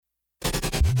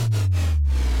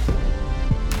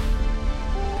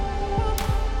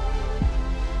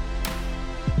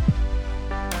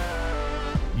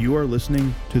You are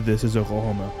listening to This is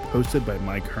Oklahoma, hosted by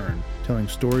Mike Hearn, telling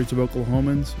stories of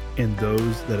Oklahomans and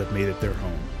those that have made it their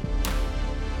home.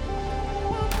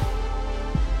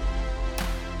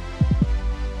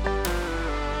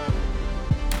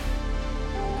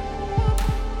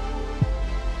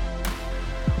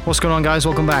 What's going on, guys?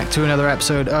 Welcome back to another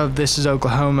episode of This is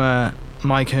Oklahoma.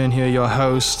 Mike Hearn here, your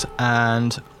host,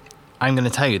 and I'm going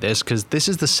to tell you this because this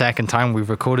is the second time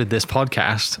we've recorded this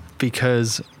podcast,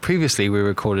 because previously we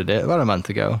recorded it about a month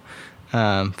ago.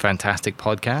 Fantastic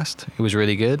podcast. It was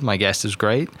really good. My guest is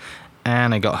great.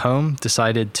 And I got home,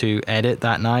 decided to edit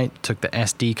that night, took the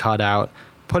SD card out,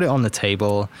 put it on the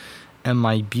table, and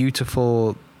my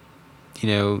beautiful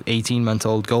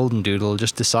 18-month-old golden doodle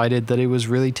just decided that it was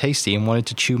really tasty and wanted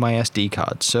to chew my SD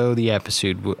card. So the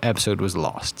episode was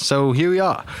lost. So here we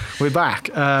are. We're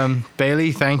back.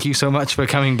 Bailey, thank you so much for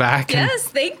coming back. Yes,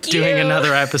 thank you. Doing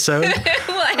another episode.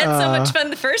 Well, I had so much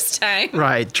fun the first time.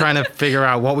 Right, trying to figure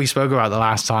out what we spoke about the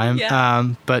last time. Yeah.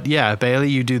 But yeah, Bailey,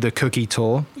 you do the cookie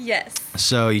tour. Yes.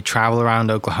 So you travel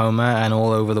around Oklahoma and all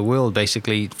over the world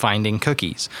basically finding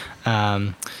cookies.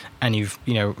 And you've,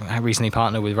 recently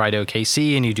partnered with Ride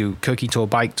OKC, and you do Cookie Tour,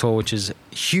 Bike Tour, which is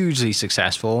hugely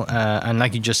successful. And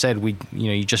like you just said,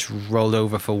 you just rolled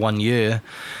over for 1 year,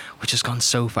 which has gone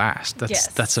so fast.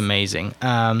 That's amazing.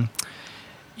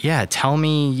 Tell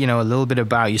me, a little bit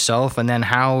about yourself, and then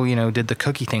how, did the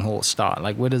cookie thing all start?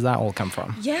 Like, where does that all come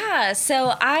from? Yeah,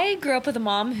 so I grew up with a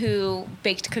mom who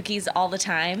baked cookies all the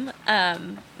time.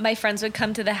 My friends would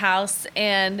come to the house,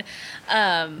 and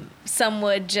some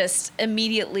would just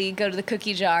immediately go to the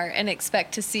cookie jar and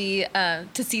expect to see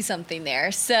something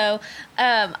there. So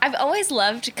I've always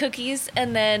loved cookies,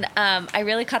 and then I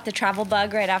really caught the travel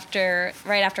bug right after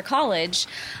college.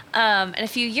 And a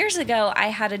few years ago, I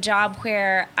had a job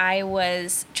where I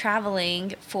was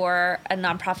traveling for a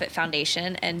nonprofit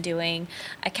foundation and doing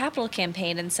a capital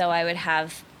campaign, and so I would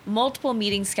have multiple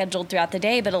meetings scheduled throughout the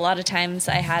day, but a lot of times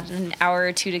I had an hour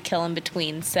or two to kill in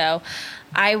between. So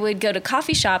I would go to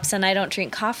coffee shops, and I don't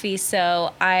drink coffee,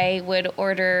 so I would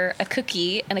order a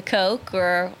cookie and a Coke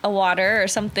or a water or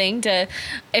something.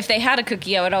 If they had a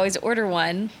cookie, I would always order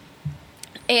one.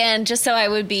 And just so I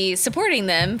would be supporting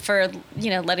them for,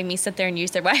 letting me sit there and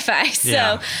use their Wi-Fi.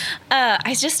 So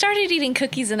I just started eating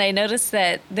cookies, and I noticed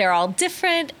that they're all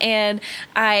different. And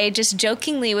I just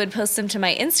jokingly would post them to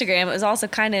my Instagram. It was also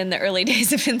kind of in the early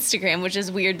days of Instagram, which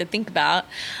is weird to think about.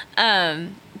 I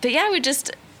would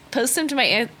just post them to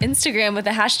my Instagram with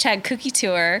the hashtag cookie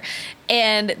tour,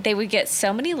 and they would get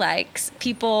so many likes.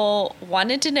 People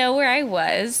wanted to know where I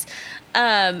was.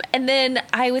 And then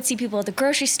I would see people at the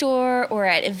grocery store or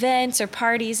at events or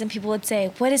parties, and people would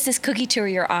say, "What is this cookie tour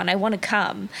you're on? I want to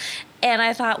come." And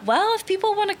I thought, well, if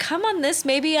people want to come on this,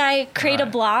 maybe I create a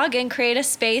blog and create a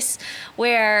space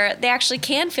where they actually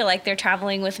can feel like they're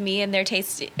traveling with me, and they're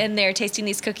tasting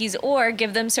these cookies, or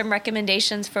give them some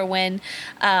recommendations for when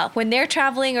they're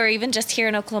traveling, or even just here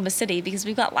in Oklahoma City, because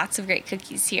we've got lots of great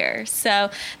cookies here. So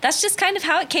that's just kind of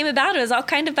how it came about. It was all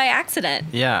kind of by accident.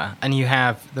 Yeah, and you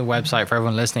have the website for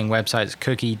everyone listening. Website is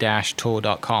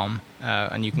cookie-tour.com.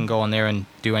 And you can go on there and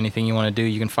do anything you want to do.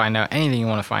 You can find out anything you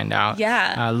want to find out.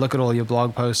 Yeah. Look at all your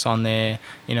blog posts on there,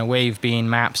 where you've been,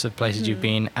 maps of places you've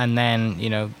been, and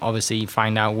then, obviously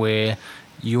find out where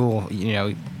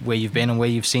where you've been and where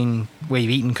you've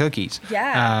eaten cookies.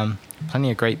 Yeah.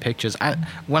 Plenty of great pictures.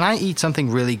 When I eat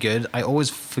something really good, I always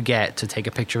forget to take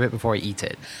a picture of it before I eat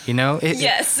it.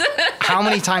 Yes. How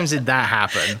many times did that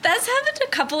happen? That's happened a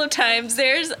couple of times.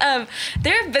 There have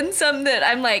been some that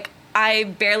I'm like, I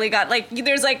barely got,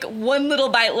 there's one little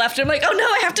bite left. I'm like, oh no,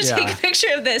 I have to take a picture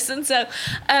of this. And so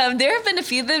there have been a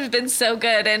few that have been so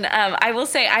good. And I will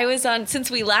say, I was since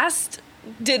we last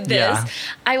did this,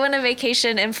 I went on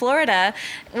vacation in Florida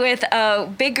with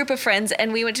a big group of friends,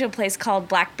 and we went to a place called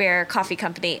Black Bear Coffee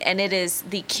Company, and it is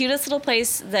the cutest little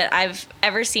place that I've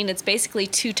ever seen. It's basically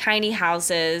two tiny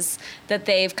houses that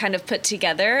they've kind of put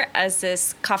together as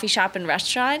this coffee shop and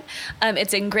restaurant.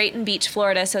 It's in Grayton Beach,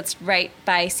 Florida, so it's right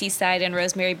by Seaside and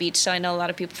Rosemary Beach, so I know a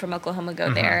lot of people from Oklahoma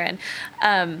go there.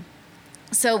 And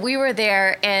so we were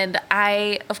there, and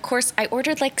I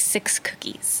ordered 6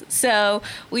 cookies. So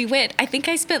we went, I think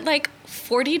I spent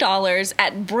 $40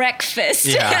 at breakfast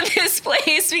at this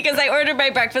place, because I ordered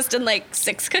my breakfast and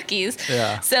 6 cookies.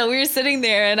 Yeah. So we were sitting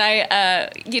there, and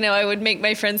I would make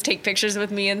my friends take pictures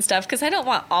with me and stuff, because I don't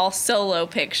want all solo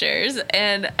pictures.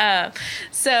 And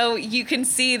so you can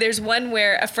see there's one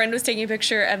where a friend was taking a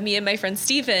picture of me and my friend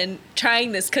Steven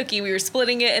trying this cookie. We were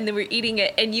splitting it, and then we were eating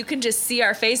it, and you can just see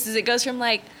our faces. It goes from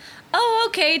oh,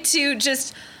 okay, to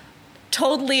just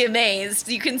totally amazed.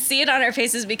 You can see it on our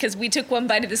faces because we took one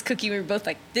bite of this cookie and we were both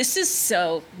like, this is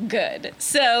so good.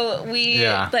 So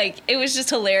it was just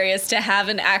hilarious to have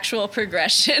an actual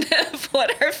progression of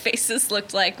what our faces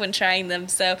looked like when trying them.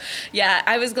 So yeah,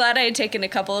 I was glad I had taken a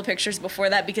couple of pictures before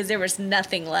that because there was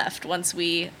nothing left once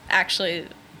we actually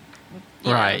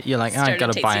you're like, I've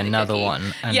got to buy another one.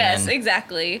 And yes,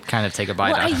 exactly. Kind of take a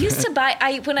bite out. I used to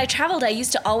buy, when I traveled, I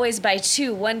used to always buy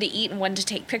two, one to eat and one to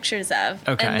take pictures of.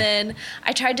 Okay. And then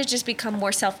I tried to just become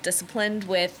more self-disciplined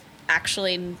with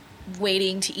actually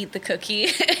waiting to eat the cookie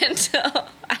until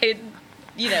I,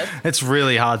 it's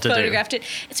really hard to photographed it.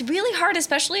 It's really hard,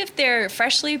 especially if they're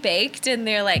freshly baked and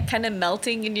they're like kind of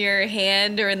melting in your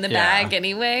hand or in the bag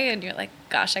anyway. And you're like,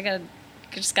 gosh, I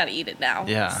just got to eat it now.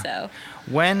 Yeah. So.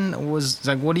 When was,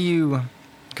 like, what do you,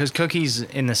 because cookies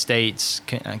in the States,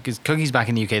 because cookies back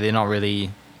in the UK, they're not really,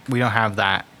 we don't have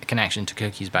that connection to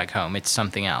cookies back home. It's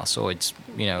something else, or it's,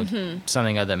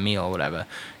 something other meal or whatever.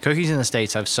 Cookies in the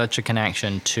States have such a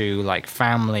connection to, like,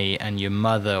 family and your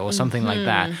mother or something like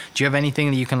that. Do you have anything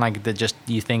that you can, like, that just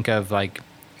you think of, like,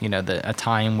 a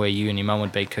time where you and your mom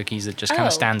would bake cookies that just kind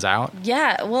of stands out?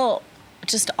 Yeah, well,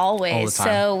 just always. All the time.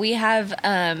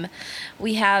 So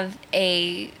we have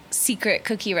a secret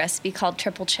cookie recipe called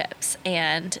triple chips,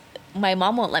 and my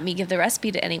mom won't let me give the recipe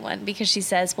to anyone because she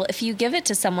says, well, if you give it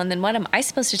to someone, then what am I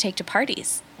supposed to take to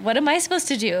parties? What am I supposed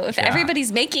to do? If everybody's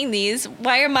making these,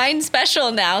 why are mine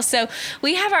special now? So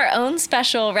we have our own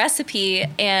special recipe,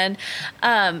 and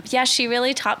she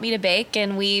really taught me to bake,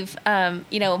 and we've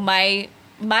my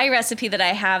recipe that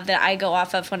I have that I go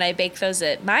off of when I bake those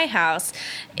at my house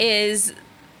is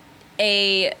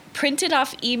a printed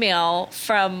off email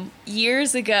from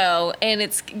years ago, and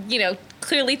it's,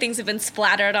 clearly things have been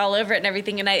splattered all over it and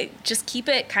everything, and I just keep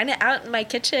it kind of out in my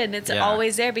kitchen. It's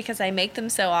always there because I make them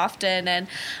so often. And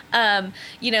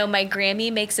my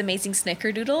Grammy makes amazing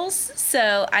snickerdoodles,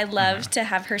 so I love to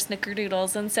have her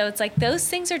snickerdoodles. And so it's like those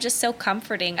things are just so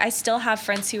comforting. I still have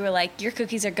friends who are like, your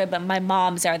cookies are good, but my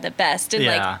mom's are the best. And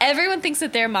like everyone thinks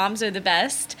that their moms are the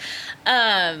best.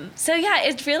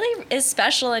 It really is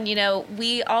special. And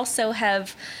we also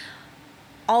have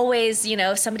always,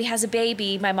 if somebody has a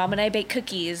baby, my mom and I bake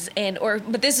cookies,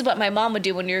 but this is what my mom would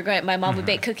do when you were growing up. My mom would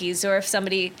bake cookies, or if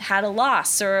somebody had a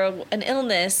loss or an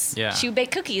illness, she would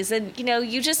bake cookies. And,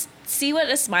 you just see what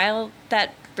a smile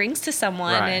that brings to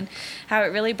someone and how it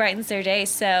really brightens their day.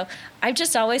 So I've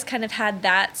just always kind of had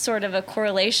that sort of a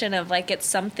correlation of like, it's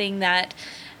something that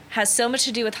has so much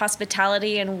to do with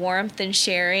hospitality and warmth and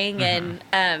sharing and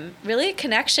really a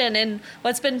connection. And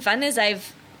what's been fun is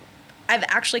I've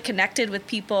actually connected with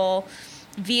people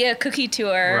via Cookie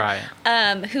Tour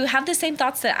who have the same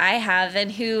thoughts that I have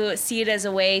and who see it as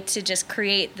a way to just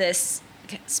create this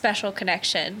special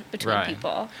connection between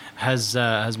people. Has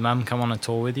Mum come on a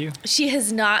tour with you? She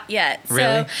has not yet.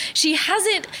 Really? So she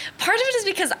hasn't. Part of it is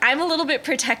because I'm a little bit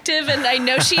protective, and I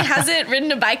know she hasn't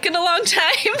ridden a bike in a long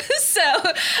time.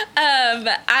 So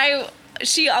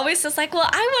she always says like, well,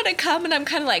 I want to come, and I'm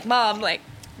kind of like, Mom, like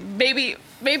maybe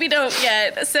don't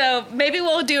yet. So maybe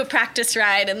we'll do a practice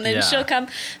ride and then she'll come.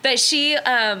 But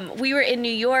we were in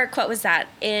New York, what was that?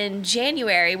 In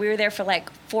January. We were there for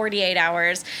like 48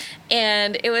 hours.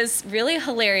 And it was really a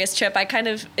hilarious trip. I kind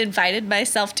of invited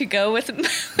myself to go with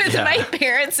my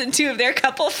parents and two of their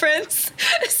couple friends.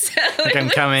 So like, I'm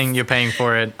coming, you're paying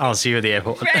for it, I'll see you at the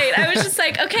airport. Right. I was just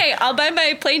like, okay, I'll buy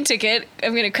my plane ticket.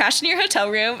 I'm going to crash in your hotel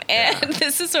room, and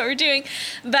this is what we're doing.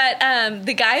 But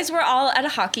the guys were all at a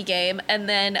hockey game, and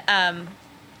then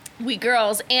we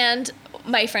girls and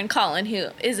my friend Colin, who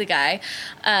is a guy,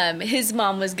 his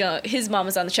mom was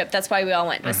on the trip. That's why we all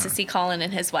went, was to see Colin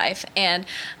and his wife. And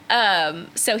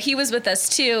so he was with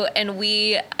us too, and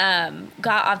we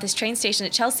got off this train station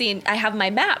at Chelsea, and I have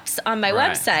my maps on my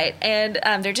website,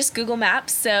 and they're just Google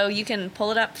Maps, so you can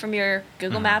pull it up from your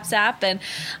Google Maps app. And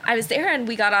I was there, and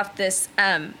we got off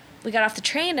the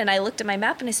train, and I looked at my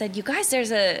map, and I said, you guys,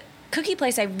 there's a cookie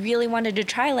place I really wanted to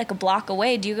try like a block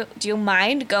away. Do you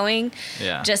mind going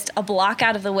just a block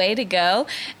out of the way to go?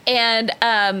 And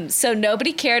so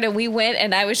nobody cared, and we went,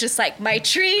 and I was just like, my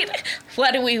treat,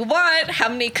 what do we want? How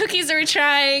many cookies are we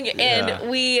trying?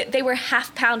 And they were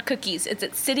half-pound cookies. It's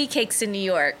at City Cakes in New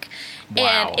York. Wow.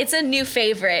 And it's a new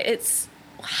favorite. It's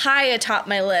high atop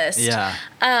my list. Yeah.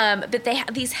 But they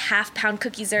have these half-pound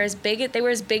cookies. They were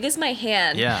as big as my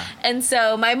hand. Yeah. And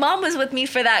so my mom was with me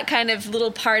for that kind of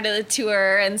little part of the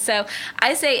tour. And so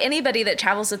I say anybody that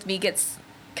travels with me gets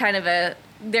kind of a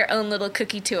their own little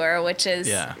cookie tour, which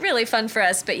is really fun for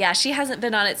us. But yeah, she hasn't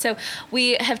been on it. So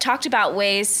we have talked about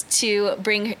ways to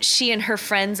bring she and her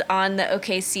friends on the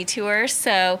OKC tour.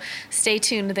 So stay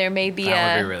tuned. There may be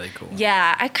that would be really cool.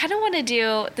 Yeah, I kind of want to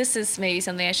do, this is maybe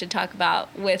something I should talk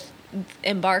about with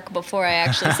Embark before I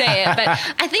actually say it, but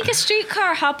I think a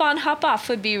streetcar hop on hop off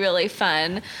would be really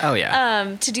fun. Oh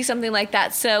yeah. To do something like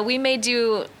that. So I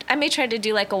may try to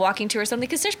do like a walking tour or something,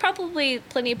 because there's probably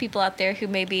plenty of people out there who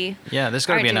maybe there's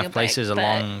got to be enough places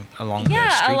along the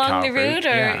streetcar along the route,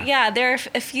 or yeah. There are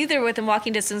a few there within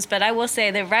walking distance. But I will say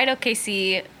the Ride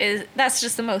OKC that's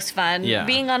just the most fun. Yeah.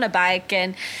 Being on a bike,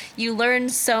 and you learn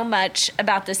so much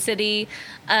about the city.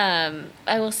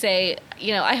 I will say,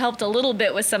 I helped a little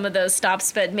bit with some of those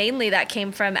stops, but mainly that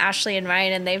came from Ashley and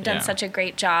Ryan, and they've done such a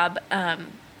great job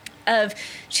of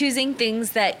choosing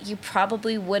things that you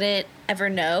probably wouldn't ever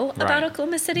know about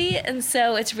Oklahoma City. And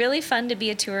so it's really fun to be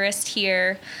a tourist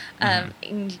here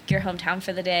in your hometown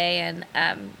for the day. And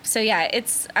I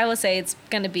will say it's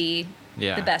going to be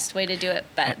the best way to do it.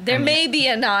 But there may be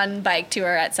a non-bike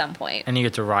tour at some point. And you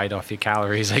get to ride off your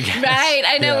calories, I guess. Right.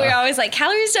 I know we're always like,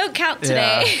 calories don't count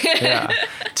today. Yeah.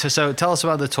 So tell us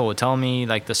about the tour. Tell me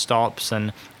like the stops.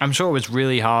 And I'm sure it was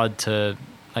really hard to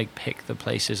like pick the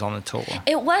places on the tour.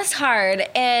 It was hard,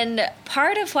 and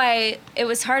part of why it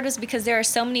was hard was because there are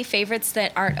so many favorites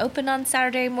that aren't open on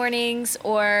Saturday mornings,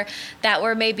 or that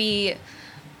were maybe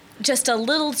just a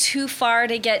little too far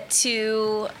to get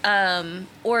to,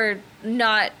 or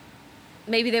not,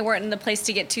 maybe they weren't in the place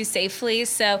to get to safely.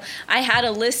 So I had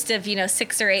a list of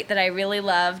 6 or 8 that I really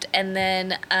loved, and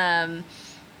then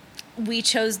we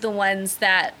chose the ones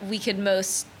that we could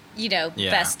most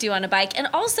best do on a bike, and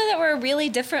also that were really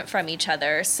different from each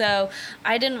other. So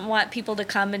I didn't want people to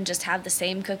come and just have the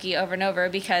same cookie over and over,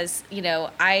 because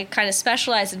I kind of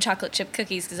specialize in chocolate chip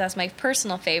cookies because that's my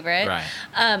personal favorite. Right.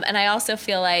 And I also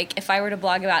feel like if I were to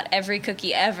blog about every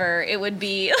cookie ever, it would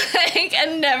be like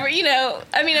a never,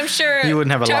 I'm sure you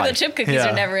wouldn't have a chocolate life. chip cookies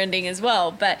are never ending as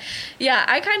well. But yeah,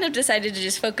 I kind of decided to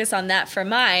just focus on that for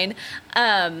mine.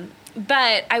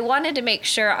 But I wanted to make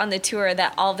sure on the tour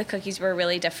that all the cookies were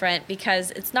really different,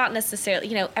 because it's not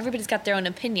necessarily, everybody's got their own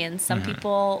opinions. Some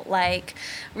people like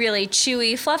really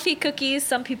chewy, fluffy cookies.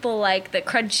 Some people like the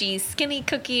crunchy, skinny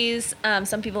cookies.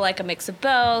 Some people like a mix of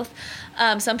both.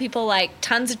 Some people like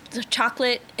tons of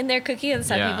chocolate in their cookie, and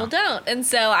some people don't. And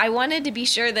so I wanted to be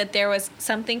sure that there was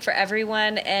something for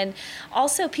everyone. And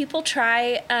also people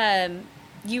try...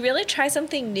 you really try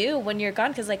something new when you're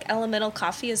gone, because like Elemental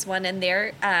Coffee is one, and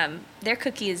their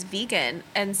cookie is vegan,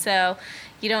 and so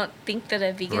you don't think that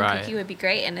a vegan cookie would be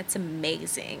great, and it's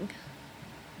amazing.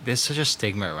 There's such a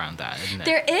stigma around that, isn't it?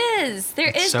 There is,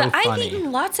 so but I've funny.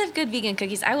 eaten lots of good vegan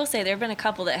cookies. I will say there have been a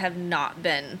couple that have not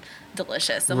been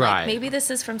delicious. I'm like, maybe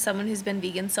this is from someone who's been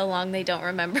vegan so long they don't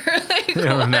remember. They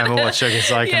don't remember what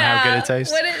sugar's like and how good it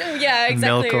tastes. Exactly.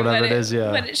 Milk or whatever it is,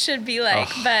 what it should be like.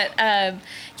 Oh. But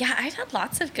I've had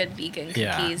lots of good vegan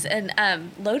cookies, and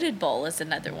Loaded Bowl is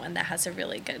another one that has a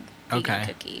really good vegan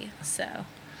cookie. So.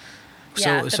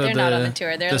 Yeah, but they're not on the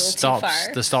tour. They're a little too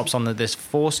far. The stops on there's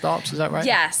 4 stops, is that right?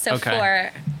 Yeah, so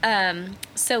 4.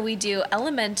 So we do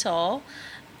Elemental,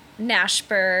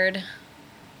 Nashbird,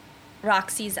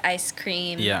 Roxy's Ice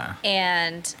Cream,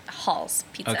 and Hall's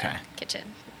Pizza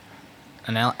Kitchen.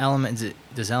 And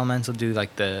does Elemental do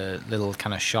like the little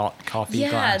kind of shot coffee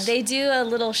glass? Yeah, they do a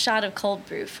little shot of cold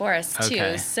brew for us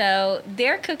too. So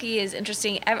their cookie is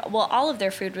interesting. Well, all of their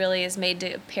food really is made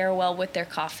to pair well with their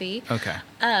coffee. Okay.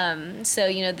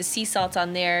 So the sea salt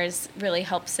on theirs really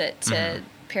helps it to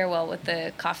pair well with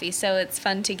the coffee. So it's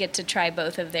fun to get to try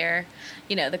both of their,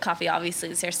 the coffee obviously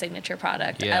is their signature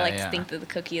product. I like to think that the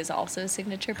cookie is also a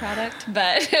signature product,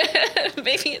 but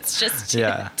maybe it's just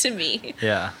to me.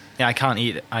 Yeah. Yeah,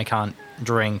 I can't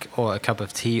drink or a cup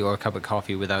of tea or a cup of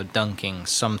coffee without dunking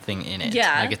something in it.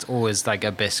 Yeah. Like it's always like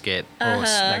a biscuit or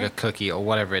like a cookie or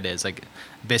whatever it is. Like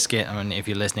biscuit, I mean, if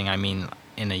you're listening, I mean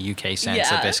in a UK sense,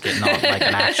 a biscuit, not like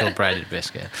an actual breaded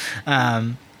biscuit.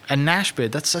 And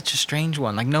Nashbird, that's such a strange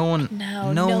one. Like no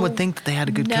one would think that they had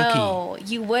a good cookie. No,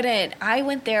 you wouldn't. I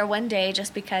went there one day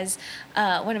just because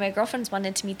one of my girlfriends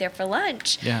wanted to meet there for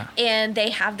lunch. Yeah. And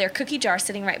they have their cookie jar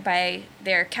sitting right by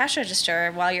their cash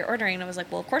register while you're ordering. And I was like,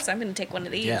 well, of course I'm going to take one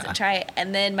of these and try it.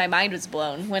 And then my mind was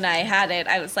blown when I had it.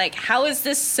 I was like, how is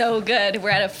this so good?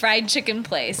 We're at a fried chicken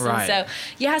place. Right.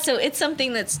 And so it's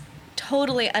something that's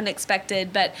totally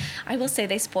unexpected. But I will say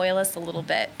they spoil us a little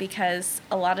bit because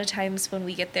a lot of times when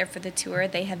we get there for the tour,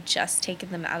 they have just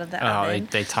taken them out of the oven.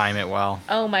 They time it well.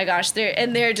 Oh my gosh,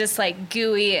 they're just like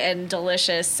gooey and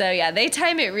delicious. So yeah, they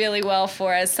time it really well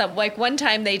for us. Like one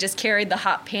time they just carried the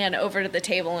hot pan over to the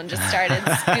table and just started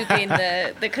scooping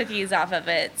the cookies off of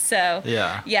it. So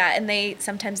yeah, and they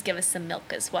sometimes give us some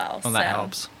milk as well. Well, that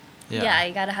helps. Yeah,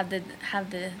 you gotta have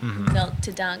the milk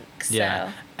to dunk. So.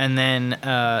 Yeah, and then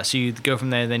so you go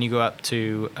from there. Then you go up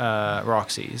to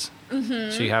Roxy's.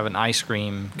 Mm-hmm. So you have an ice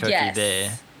cream cookie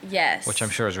there. Yes. Which I'm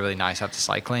sure is really nice after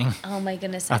cycling. Oh my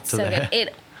goodness, that's so good.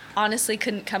 It honestly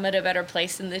couldn't come at a better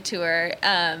place in the tour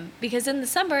because in the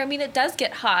summer, I mean, it does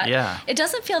get hot. Yeah. It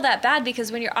doesn't feel that bad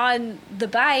because when you're on the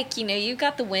bike, you know, you've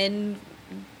got the wind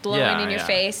blowing in your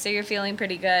face, so you're feeling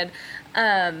pretty good.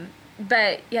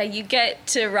 But yeah, you get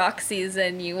to Roxy's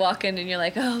and you walk in and you're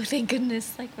like, oh, thank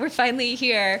goodness, like we're finally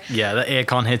here. Yeah, the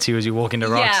aircon hits you as you walk into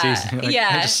Roxy's. Like,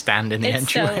 just stand in the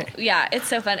entryway. It's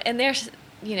so fun. And their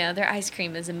ice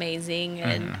cream is amazing,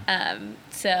 and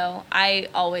so I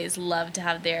always love to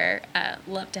have their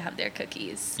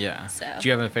cookies. Yeah. So. Do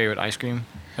you have a favorite ice cream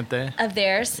up there? Of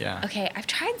theirs? Yeah. Okay, I've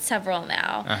tried several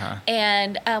now,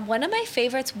 and one of my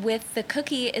favorites with the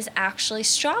cookie is actually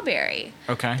strawberry.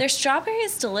 Okay. Their strawberry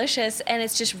is delicious, and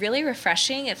it's just really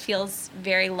refreshing. It feels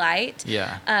very light.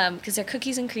 Yeah. Because their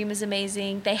cookies and cream is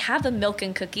amazing. They have a milk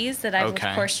and cookies that I've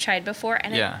of course tried before,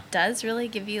 and it does really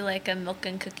give you like a milk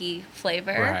and cookie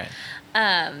flavor. Right.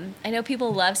 I know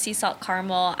people love sea salt caramel.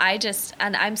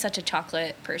 And I'm such a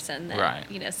chocolate person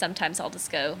that sometimes I'll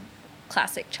just go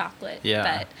classic chocolate. Yeah.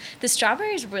 But the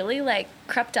strawberries really like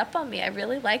crept up on me. I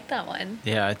really like that one.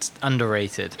 Yeah, it's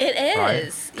underrated. It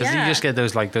is. Because you just get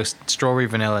those strawberry,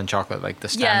 vanilla, and chocolate, like the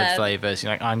standard flavors.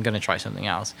 You're like, I'm gonna try something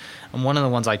else. And one of the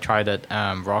ones I tried at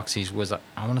Roxy's was I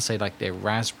want to say like their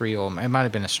raspberry, or it might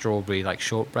have been a strawberry like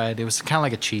shortbread. It was kind of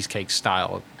like a cheesecake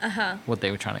style. What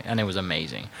they were trying to, and it was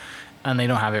amazing. And they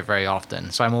don't have it very often.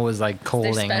 So I'm always like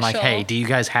calling. I'm like, hey, do you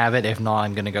guys have it? If not,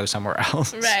 I'm going to go somewhere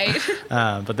else. Right.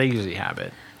 But they usually have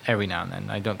it every now and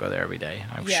then. I don't go there every day.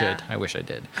 I should. I wish I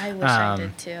did. I wish I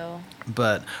did too.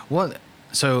 But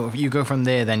so you go from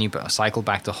there, then you cycle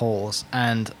back to Halls.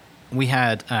 And we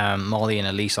had Molly and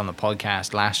Elise on the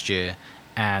podcast last year.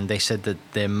 And they said that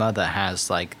their mother has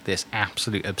like this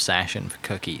absolute obsession for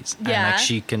cookies. Yeah. And like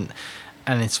she can...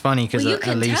 And it's funny because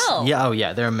Elise,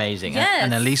 they're amazing. Yes.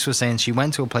 And Elise was saying she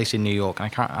went to a place in New York,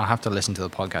 and I'll have to listen to the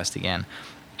podcast again.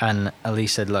 And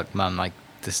Elise said, "Look, Mum, like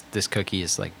this cookie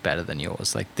is like better than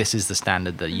yours. Like this is the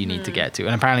standard that you need to get to."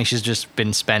 And apparently, she's just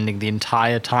been spending the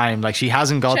entire time like she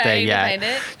hasn't got there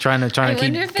yet, trying to keep cooking. I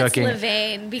wonder if it's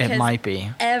Levain, because it might be.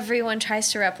 Everyone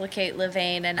tries to replicate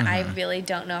Levain, and I really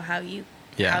don't know how you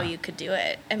could do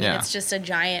it. I mean, it's just a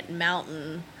giant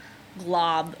mountain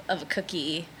glob of a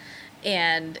cookie.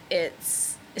 And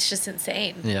it's just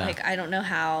insane. Yeah. Like I don't know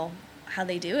how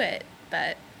they do it,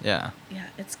 but yeah,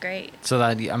 it's great. So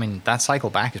that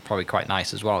cycle back is probably quite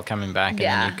nice as well. Coming back and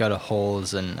then you go to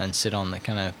Halls and sit on the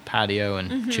kind of patio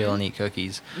and chill and eat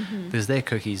cookies. Because their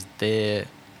cookies, their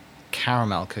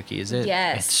caramel cookie, is it?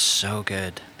 Yes. It's so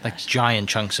good. Like giant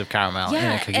chunks of caramel in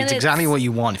a cookie. And it's exactly what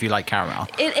you want if you like caramel.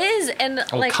 It is, and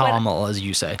or like caramel, as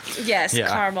you say. Yes,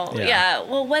 caramel. Yeah.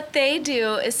 Well, what they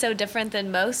do is so different than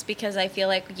most because I feel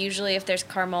like usually if there's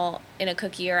caramel in a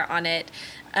cookie or on it,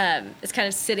 it's kind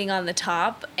of sitting on the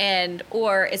top,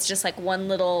 or it's just like one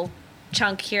little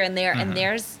chunk here and there, and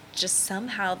theirs just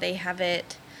somehow they have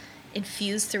it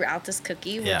infused throughout this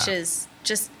cookie, which is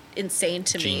just insane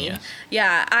to me.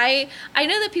 Yeah, I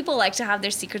know that people like to have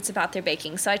their secrets about their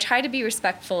baking, so I try to be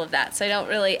respectful of that. So I don't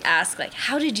really ask like,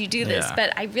 how did you do this?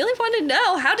 But I really want to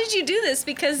know, how did you do this?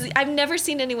 Because I've never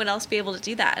seen anyone else be able to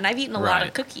do that, and I've eaten a lot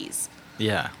of cookies.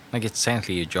 Yeah, like it's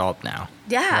essentially your job now.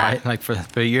 Yeah. Right? Like for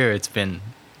a year it's been,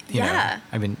 you know,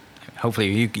 I mean,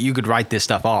 hopefully you could write this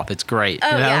stuff off. It's great.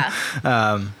 Oh,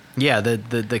 yeah.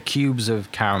 The cubes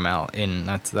of caramel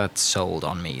that's sold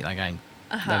on me. Like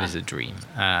that is a dream,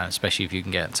 especially if you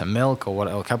can get some milk or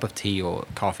a cup of tea or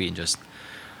coffee and it's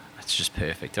just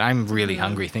perfect. And I'm really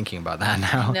hungry thinking about that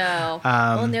now. No.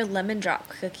 And their lemon drop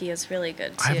cookie is really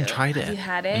good too. I haven't tried it. Have you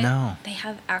had it? No. They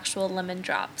have actual lemon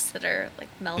drops that are like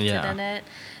melted in it.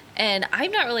 And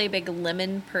I'm not really a big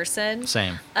lemon person.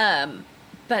 Same.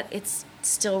 But it's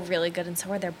still really good, and so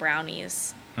are their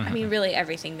brownies. I mean, really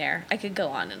everything there. I could go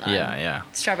on and on. Yeah.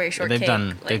 Strawberry shortcake.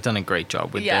 They've done a great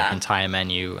job with the entire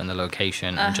menu and the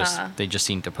location, and they just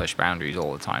seem to push boundaries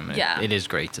all the time. It is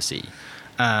great to see.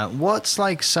 What's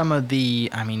like some of the,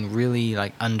 really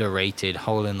like underrated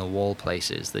hole in the wall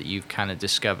places that you've kind of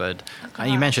discovered?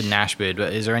 You mentioned Nashbird,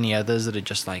 but is there any others that are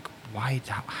just like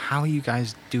how are you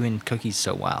guys doing cookies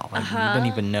so well? Like, you don't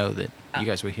even know that you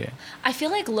guys were here. I feel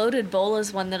like Loaded Bowl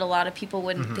is one that a lot of people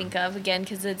wouldn't Mm-hmm. think of, again,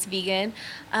 because it's vegan.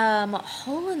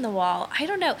 Hole in the Wall, I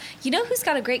don't know. You know who's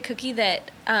got a great cookie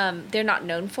that they're not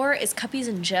known for is Cuppies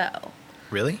and Joe.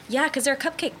 Really? Yeah, because they're a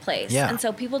cupcake place. Yeah. And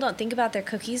so people don't think about their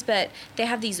cookies, but they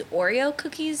have these Oreo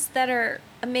cookies that are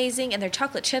amazing, and their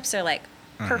chocolate chips are like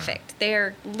perfect.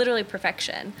 They're literally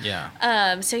perfection.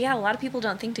 Yeah. So yeah, a lot of people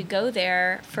don't think to go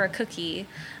there for a cookie.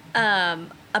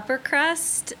 Upper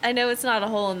crust, I know it's not a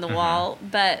hole in the wall,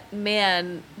 but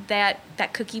man, that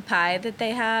cookie pie that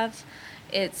they have,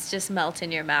 it's just melt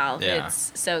in your mouth. Yeah.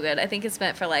 It's so good. I think it's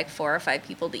meant for like 4 or 5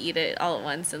 people to eat it all at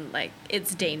once, and like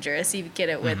it's dangerous. You get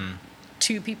it with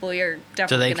 2 people, you're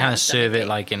definitely. Do they gonna kind have of serve it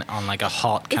stomachache. like on like a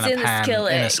hot kind It's of in pan a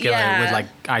skillet, in a skillet yeah. with like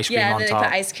ice cream yeah, on and then top? they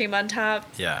put ice cream on top.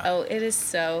 Yeah. Oh, it is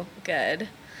so good.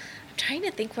 I'm trying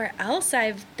to think where else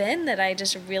I've been that I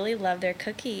just really love their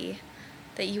cookie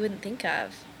that you wouldn't think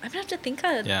of. I'm gonna have to think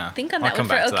on Yeah. that I'll one come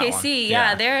for back to that OKC. one. Yeah,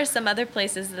 Yeah. there are some other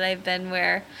places that I've been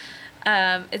where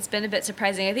it's been a bit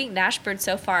surprising. I think Nashbird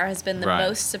so far has been the Right.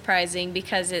 most surprising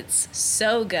because it's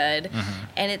so good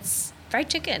and it's fried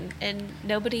chicken, and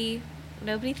nobody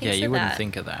thinks Yeah, you of wouldn't that.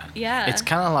 think of that. Yeah. It's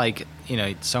kind of like,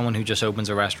 someone who just opens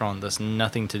a restaurant that's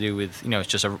nothing to do with, it's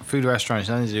just a food restaurant, it's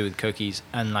nothing to do with cookies,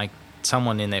 and like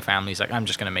someone in their family's like, I'm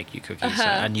just going to make you cookies,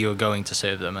 and you're going to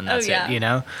serve them, and that's yeah. it,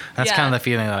 That's Yeah. kind of the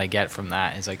feeling that I get from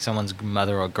that. It's like someone's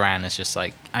mother or gran is just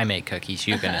like, I make cookies,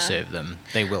 you're going to serve them.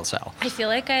 They will sell. I feel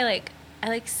like I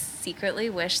secretly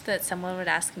wish that someone would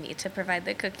ask me to provide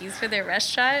the cookies for their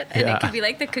restaurant, and Yeah. it could be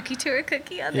like the cookie tour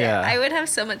cookie on there. Yeah. I would have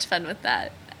so much fun with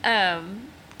that.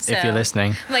 So, If you're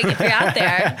listening. like if you're out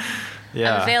there,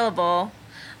 Yeah. I'm available.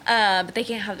 But they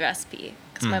can't have the recipe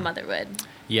because my mother would.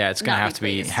 Yeah, it's going to Not have to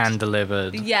be pleased. hand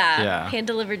delivered. Yeah, hand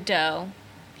delivered dough.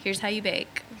 Here's how you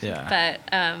bake. Yeah.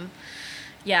 But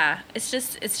yeah, it's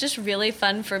just really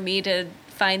fun for me to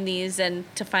find these and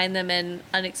to find them in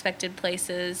unexpected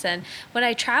places. And when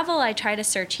I travel, I try to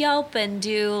search Yelp and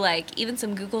do like even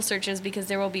some Google searches, because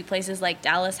there will be places like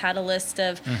Dallas had a list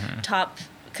of top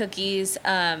cookies.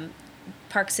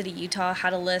 Park City, Utah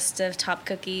had a list of top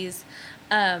cookies.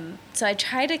 So I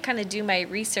try to kind of do my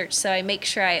research, so I make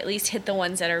sure I at least hit the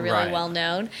ones that are really Right. well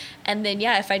known. And then,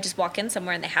 yeah, if I just walk in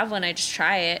somewhere and they have one, I just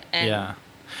try it and Yeah.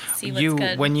 see what's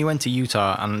good. When you went to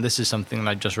Utah, and this is something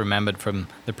that I just remembered from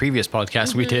the previous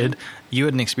podcast we did, you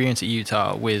had an experience at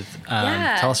Utah with,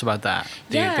 Yeah. tell us about that,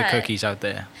 the Yeah. cookies out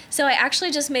there. So I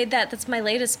actually just made that's my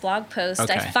latest blog post. I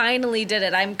Okay. finally did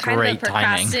it. I'm kind Great of a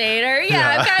procrastinator. timing.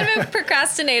 Yeah, Yeah. I'm kind of a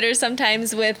procrastinator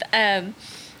sometimes with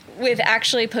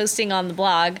actually posting on the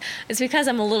blog. It's because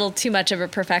I'm a little too much of a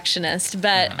perfectionist.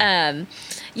 But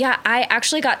yeah, I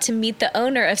actually got to meet the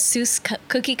owner of Seuss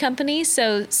Cookie Company.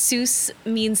 So Seuss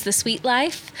means the sweet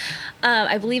life.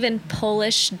 I believe in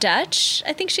Polish Dutch,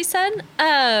 I think she said.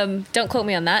 Don't quote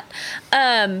me on that.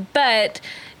 But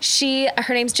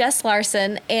her name's Jess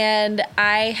Larson, and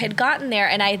I had gotten there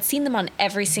and I had seen them on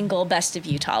every single Best of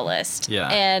Utah list. Yeah.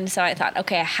 And so I thought,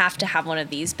 okay, I have to have one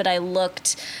of these. But I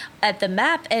looked at the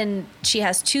map, and she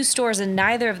has 2 stores, and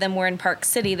neither of them were in Park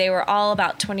City. They were all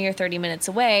about 20 or 30 minutes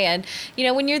away. And,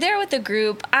 when you're there with a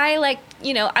group, I like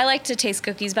to taste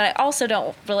cookies, but I also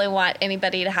don't really want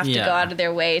anybody to have to go Yeah. out of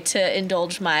their way to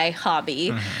indulge my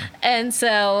hobby. And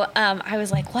so I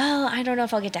was like, well, I don't know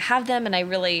if I'll get to have them, and I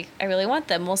really want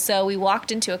them. Well, so we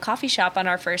walked into a coffee shop on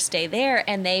our first day there,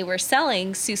 and they were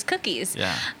selling Seuss cookies.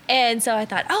 Yeah. And so I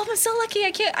thought, oh, I'm so lucky. I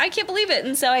can't believe it.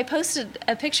 And so I posted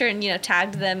a picture and,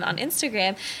 tagged them on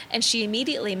Instagram, and she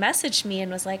immediately messaged me and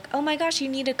was like, oh my gosh, you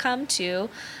need to come to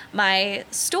my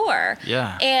store.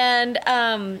 Yeah. And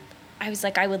I was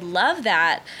like, I would love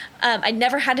that. I'd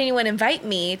never had anyone invite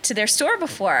me to their store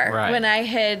before. Right. when I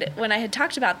had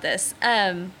talked about this.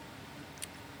 And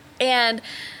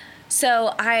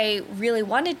so I really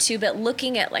wanted to, but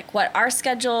looking at like what our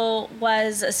schedule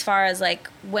was as far as like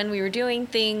when we were doing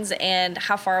things and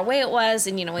how far away it was,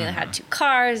 and we only had 2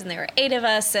 cars and there were 8 of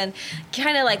us, and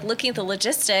kind of like looking at the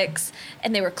logistics,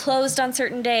 and they were closed on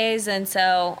certain days, and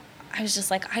so I was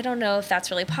just like, I don't know if that's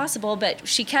really possible. But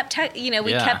she kept, we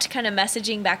Yeah. kept kind of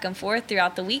messaging back and forth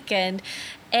throughout the weekend,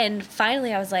 and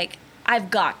finally I was like,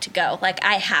 I've got to go. Like,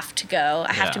 I have to go.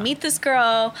 I have to Yeah. meet this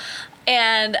girl.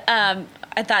 And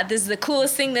I thought this is the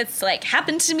coolest thing that's like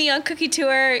happened to me on Cookie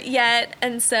Tour yet.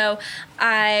 And so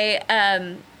I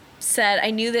said,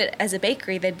 I knew that as a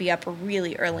bakery they'd be up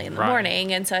really early in the Right.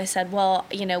 morning. And so I said, well,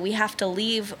 we have to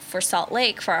leave for Salt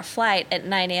Lake for our flight at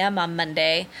 9 a.m. on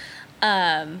Monday.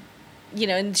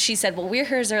 and she said, well, we're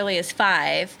here as early as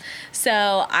 5.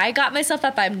 So I got myself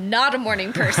up. I'm not a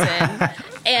morning person.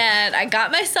 And I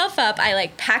got myself up. I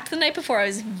like packed the night before. I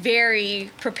was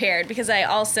very prepared because I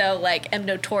also like am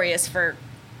notorious for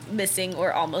missing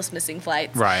or almost missing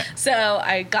flights. Right. So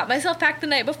I got myself packed the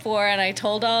night before, and I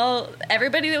told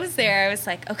everybody that was there, I was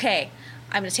like, okay,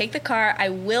 I'm going to take the car. I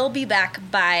will be back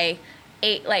by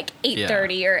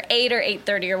 8:30 or 8 or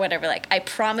 8:30 or whatever. Like, I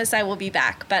promise I will be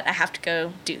back, but I have to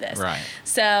go do this. Right.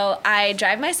 So I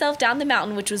drive myself down the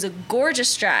mountain, which was a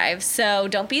gorgeous drive. So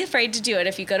don't be afraid to do it.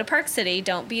 If you go to Park City,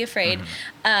 don't be afraid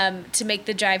to make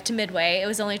the drive to Midway. It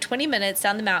was only 20 minutes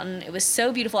down the mountain. It was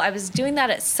so beautiful. I was doing that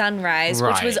at sunrise,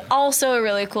 which was also a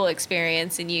really cool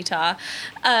experience in Utah.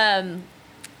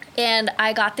 And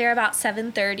I got there about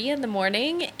 7:30 in the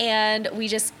morning, and we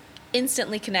just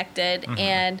instantly connected.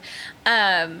 And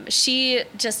she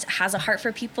just has a heart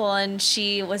for people, and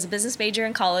she was a business major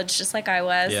in college just like I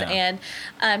was. And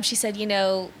she said,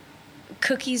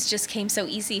 cookies just came so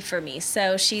easy for me.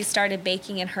 So she started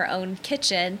baking in her own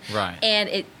kitchen. Right. And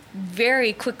it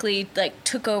very quickly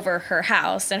took over her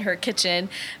house and her kitchen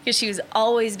because she was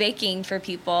always baking for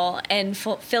people and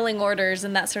filling orders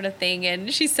and that sort of thing.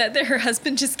 And she said that her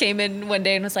husband just came in one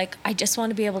day and was like, I just want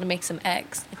to be able to make some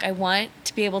eggs. Like, I want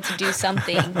to be able to do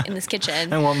something in this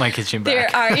kitchen. I want my kitchen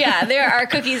back. There are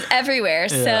cookies everywhere.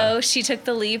 So she took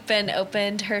the leap and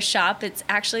opened her shop. It's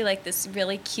actually like this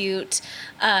really cute,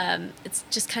 it's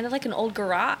just kind of like an old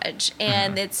garage,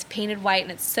 and it's painted white,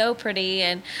 and it's so pretty.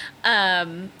 And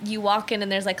you walk in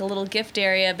and there's like a little gift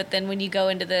area, but then when you go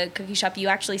into the cookie shop, you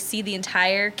actually see the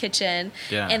entire kitchen,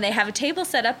 and they have a table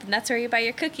set up, and that's where you buy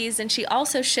your cookies. And she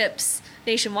also ships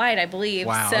nationwide, I believe.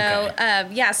 Wow, so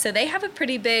okay. So they have a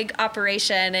pretty big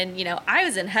operation, and I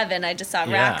was in heaven. I just saw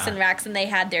racks and racks, and they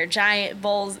had their giant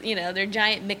bowls, their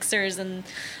giant mixers, and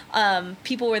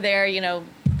people were there,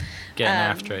 getting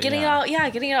after it,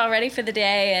 getting it all ready for the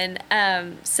day.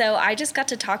 And so I just got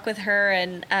to talk with her,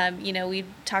 and we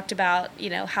talked about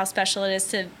how special it is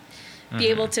to be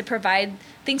able to provide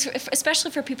things, especially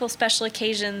for people, special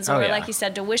occasions, or like you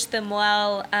said, to wish them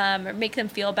well, or make them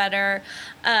feel better.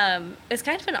 It's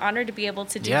kind of an honor to be able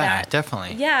to do that. Yeah,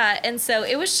 definitely. Yeah, and so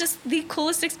it was just the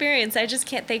coolest experience. I just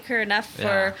can't thank her enough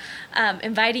for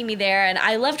inviting me there. And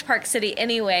I loved Park City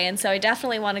anyway, and so I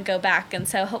definitely want to go back. And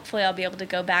so hopefully I'll be able to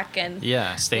go back and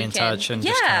stay in touch and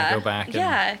just kind of go back.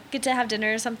 And get to have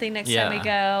dinner or something next time we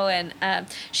go. And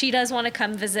she does want to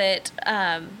come visit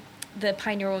the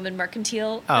Pioneer Woman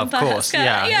Mercantile. Oh, of course.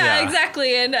 Yeah,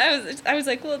 exactly. And I was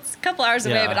like, well, it's a couple hours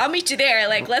away, but I'll meet you there.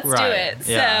 Like, let's do it.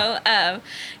 Yeah.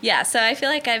 So, so I feel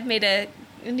like I've made a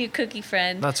new cookie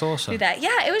friend. That's awesome. Do that.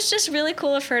 Yeah, it was just really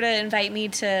cool of her to invite me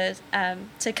to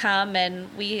come, and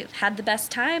we had the best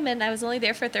time. And I was only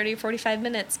there for 30 or 45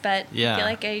 minutes, but I feel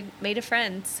like I made a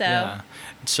friend.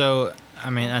 So, I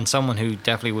mean, and someone who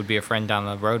definitely would be a friend down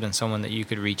the road, and someone that you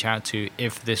could reach out to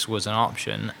if this was an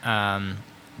option.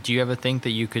 Do you ever think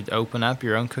that you could open up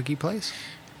your own cookie place?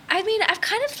 I mean, I've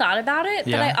kind of thought about it,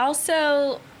 but I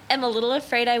also am a little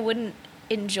afraid I wouldn't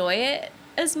enjoy it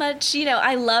as much.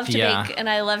 I love to bake and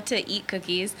I love to eat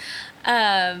cookies.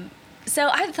 So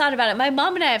I've thought about it. My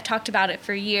mom and I have talked about it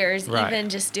for years, even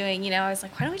just doing, I was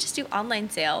like, why don't we just do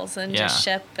online sales and just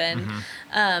ship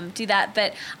and do that?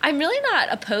 But I'm really not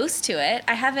opposed to it.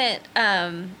 I haven't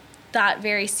thought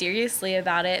very seriously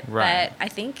about it, but I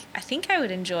think I would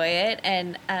enjoy it,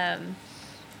 and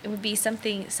it would be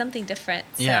something different.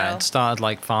 So. Yeah, it started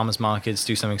like farmers markets,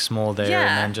 do something small there,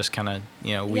 and then just kind of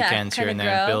weekends here and there,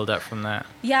 and build up from that.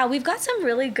 Yeah, we've got some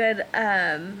really good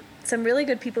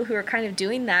people who are kind of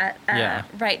doing that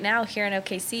right now here in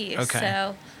OKC. Okay.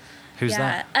 So. Who's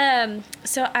that?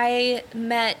 So I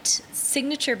met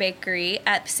Signature Bakery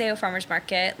at Paseo Farmers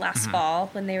Market last fall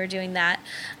when they were doing that.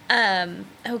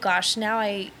 Oh gosh, now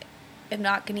I am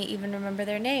not going to even remember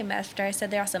their name after I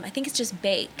said they're awesome. I think it's just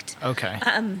Baked. Okay.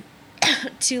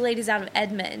 Two ladies out of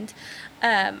Edmond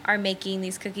are making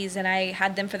these cookies, and I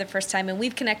had them for the first time, and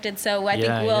we've connected. So I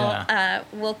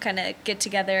think we'll kind of get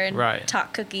together and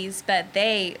talk cookies. But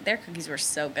their cookies were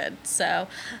so good. So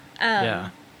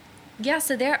yeah,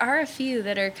 so there are a few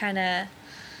that are kind of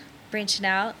branching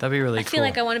out. That'd be really cool. I feel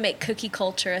like I want to make cookie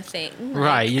culture a thing.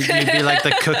 Right, you'd be like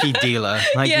the cookie dealer.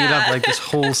 Like you'd have like this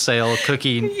wholesale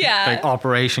cookie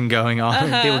operation going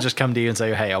on. People just come to you and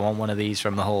say, hey, I want one of these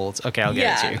from the Holds. Okay, I'll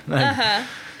get it to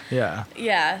you.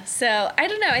 Yeah, so I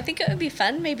don't know. I think it would be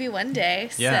fun maybe one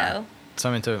day. Yeah. So.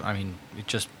 Something to,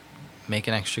 just make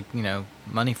an extra,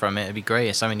 money from it. It'd be great.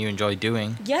 It's something you enjoy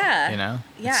doing. Yeah.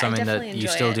 It's something that you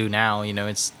still do now.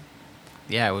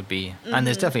 It would be, and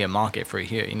there's definitely a market for it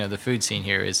here. The food scene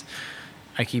here is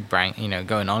I keep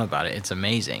going on about it. It's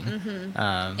amazing.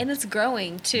 And it's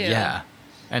growing too. Yeah,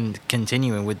 and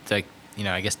continuing with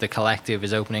I guess the Collective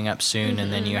is opening up soon,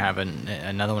 and then you have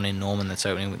another one in Norman that's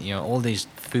opening. All these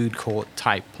food court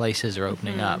type places are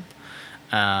opening up.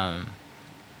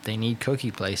 They need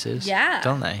cookie places,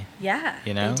 don't they? Yeah,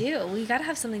 they do. We got to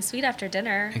have something sweet after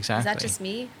dinner. Exactly. Is that just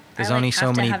me? There's only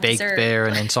so many baked bear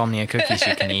and insomnia cookies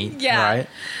you can eat, right?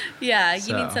 Yeah,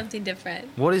 you need something different.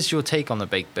 What is your take on the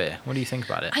baked bear? What do you think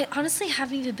about it? I honestly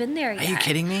haven't even been there yet. Are you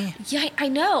kidding me? Yeah, I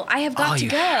know. I have got to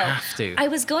go. You have to. I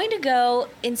was going to go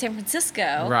in San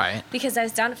Francisco. Right. Because I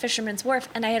was down at Fisherman's Wharf,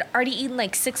 and I had already eaten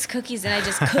like 6 cookies, and I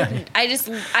just couldn't.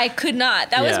 I could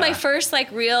not. That was my first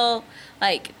real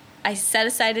I set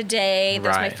aside a day. That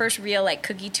was my first real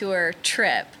cookie tour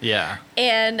trip. Yeah.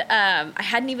 And I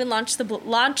hadn't even launched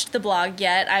the blog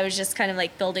yet. I was just kind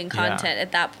of building content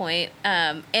at that point,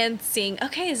 and seeing,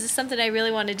 okay, is this something I really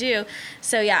want to do?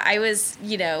 So yeah, I was,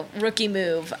 rookie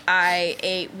move. I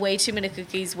ate way too many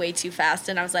cookies way too fast,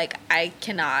 and I was like, I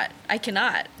cannot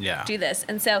do this.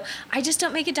 And so I just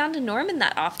don't make it down to Norman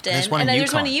that often. There's one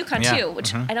in Yukon too,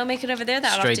 which I don't make it over there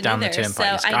that Straight often down either. the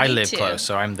turnpike. So I live close,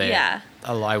 so I'm there. Yeah.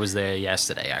 I was there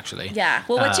yesterday, actually. Yeah.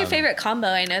 Well, what's your favorite combo?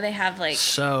 I know they have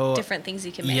different things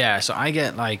you can make. Yeah, so I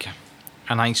get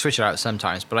and I switch it out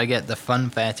sometimes, but I get the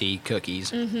Funfetti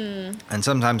cookies, and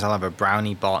sometimes I'll have a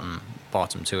brownie bottom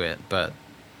to it. But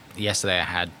yesterday I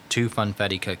had 2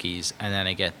 Funfetti cookies, and then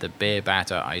I get the beer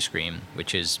batter ice cream,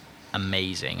 which is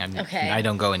amazing. I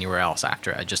don't go anywhere else after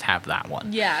it. I just have that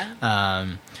one. Yeah.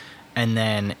 And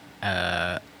then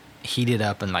heat it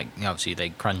up, and obviously they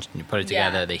crunch and you put it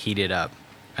together. They heat it up,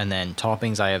 and then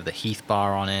toppings, I have the Heath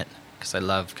bar on it because I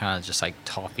love kind of just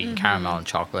toffee, caramel, and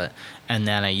chocolate. And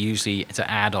then I usually, to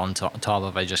add on top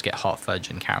of, I just get hot fudge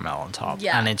and caramel on top.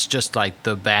 Yeah. And it's just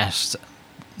the best.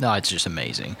 No, it's just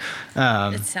amazing.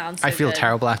 It sounds so I feel good.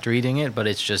 terrible after eating it, but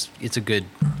it's a good,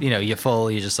 you're full,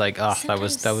 you're just that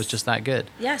was just that good.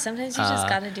 Yeah, sometimes you just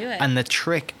gotta do it. And the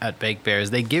trick at Baked Bear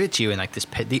is they give it to you in this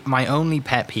my only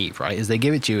pet peeve, right, is they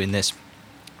give it to you in this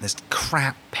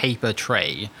crap paper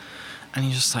tray, and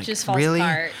you're just falls really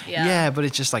apart. Yeah. but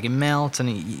it's just it melts, and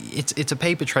it's a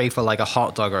paper tray for a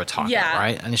hot dog or a taco,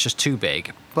 right, and it's just too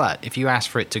big. But if you ask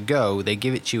for it to go, they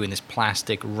give it to you in this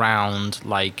plastic round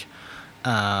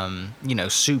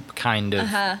soup kind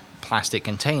of plastic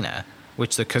container,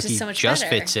 which the cookie just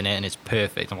fits in it, and it's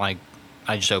perfect. I'm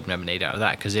I just opened up and ate out of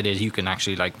that because it is, you can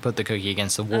actually put the cookie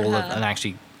against the wall and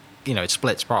actually, it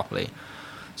splits properly.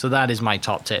 So that is my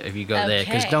top tip if you go there,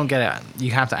 because don't get it.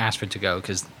 You have to ask for it to go,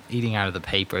 because eating out of the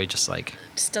paper, it just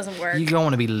doesn't work. You don't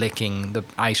want to be licking the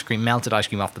melted ice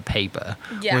cream off the paper,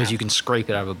 whereas you can scrape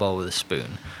it out of a bowl with a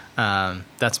spoon.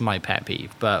 That's my pet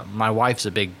peeve. But my wife's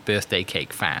a big birthday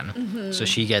cake fan, so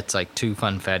she gets 2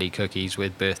 Funfetti cookies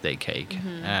with birthday cake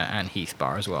and Heath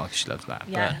bar as well, because she loves that.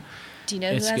 Yeah. But do you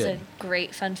know who has a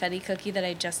great Funfetti cookie that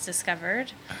I just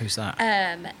discovered? Who's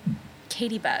that?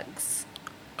 Katie Bugs.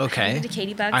 Okay. Have you been to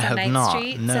Katie Bugs on 9th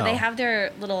Street? No. So they have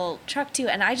their little truck too,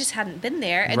 and I just hadn't been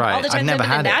there. And right. all the times I've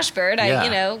been in Ashford, I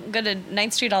go to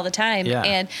 9th Street all the time.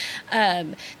 Yeah.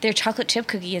 And their chocolate chip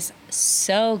cookie is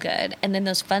so good. And then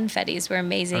those Funfettis were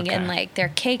amazing, and their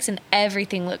cakes and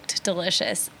everything looked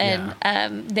delicious. And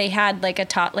they had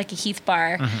a Heath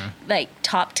bar,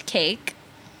 topped cake.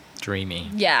 Dreamy.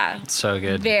 Yeah. It's so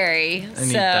good. Very. I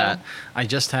need that. I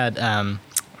just had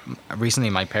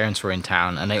recently my parents were in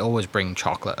town, and they always bring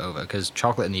chocolate over, because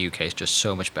chocolate in the UK is just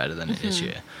so much better than it is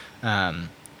here. And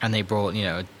they brought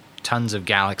tons of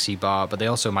Galaxy bar, but they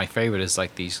also, my favorite is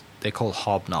these, they're called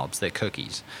hobnobs. They're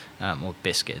cookies or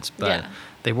biscuits, but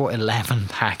they brought 11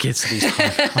 packets of these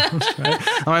hobnobs, right?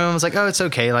 And my mom was like, oh, it's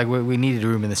okay, we needed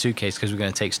room in the suitcase because we're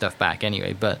going to take stuff back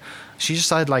anyway. But she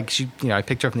decided, I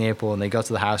picked her up from the airport, and they got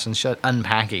to the house, and she started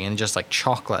unpacking, and just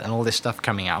chocolate and all this stuff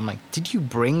coming out. I'm like, did you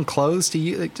bring clothes to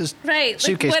you? Just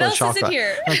suitcase full of chocolate. Is in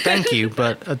here? Thank you,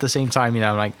 but at the same time,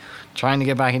 I'm trying to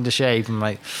get back into shape. I'm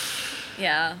I'm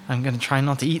going to try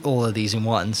not to eat all of these in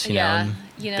once, you know. And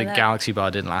the Galaxy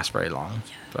bar didn't last very long.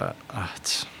 Yeah.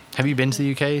 But have you been to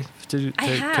the UK to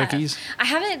cookies? I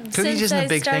haven't. Cookies isn't a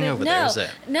big thing over there, is it?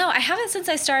 No, I haven't since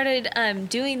I started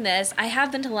doing this. I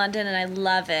have been to London, and I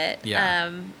love it.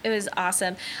 Yeah. It was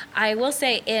awesome. I will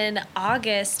say in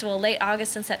August, late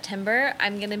August and September,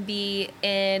 I'm going to be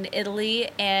in Italy,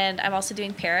 and I'm also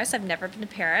doing Paris. I've never been to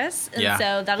Paris, and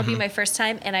so that'll be my first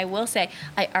time. And I will say,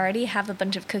 I already have a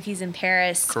bunch of cookies in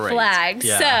Paris flagged.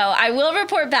 Yeah. So I will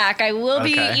report back. I will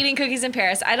be eating cookies in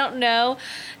Paris. I don't know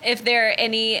if there are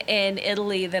any in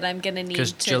Italy that I'm going to need to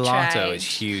try. Because gelato is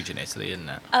huge in Italy, isn't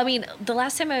it? I mean, the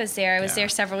last time I was there, there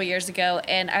several years ago,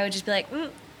 and I would just be like,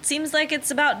 seems like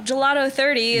it's about gelato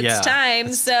 30. It's Yeah.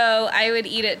 time. So I would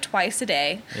eat it twice a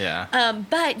day. Yeah.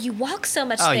 But you walk so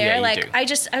much Oh, there. yeah, you like do. I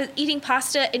was eating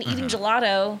pasta and eating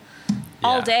gelato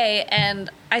all Yeah. day, and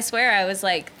I swear I was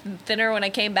like thinner when I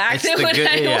came back It's than the when good,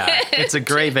 I yeah. went. It's a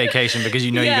great vacation because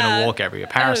you know you're Yeah. gonna walk everywhere.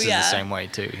 Paris Oh, is yeah. the same way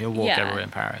too. You'll walk Yeah. everywhere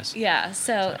in Paris. Yeah,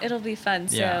 so it'll be fun.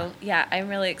 So Yeah. yeah, I'm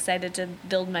really excited to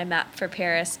build my map for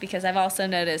Paris because I've also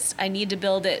noticed I need to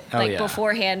build it Oh, like yeah.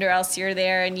 beforehand, or else you're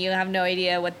there and you have no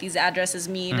idea what these addresses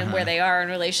mean and where they are in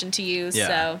relation to you. Yeah.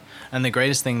 So And the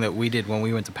greatest thing that we did when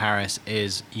we went to Paris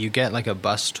is you get like a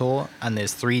bus tour and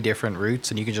there's 3 different routes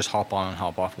and you can just hop on and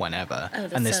hop off whenever. Oh,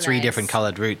 that's and there's so 3 nice. different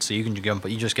colored routes, so you can jump.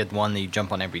 You just get one that you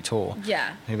jump on every tour.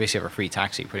 yeah, You basically have a free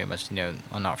taxi, pretty much. You know,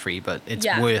 well, not free, but it's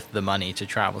Yeah. worth the money to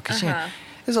travel because Uh-huh.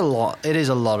 there's a lot. It is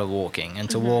a lot of walking, and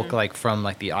to Mm-hmm. walk like from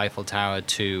like the Eiffel Tower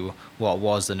to what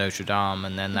was the Notre Dame,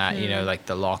 and then that Mm-hmm. like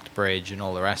the locked bridge and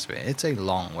all the rest of it. It's a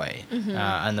long way, Mm-hmm.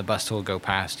 and the bus tour go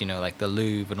past like the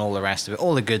Louvre and all the rest of it,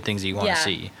 all the good things that you want to Yeah.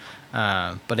 see.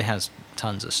 But it has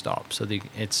tons of stops, so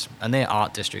and their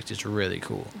art district is really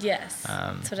cool. yes,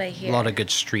 that's what I hear. A lot of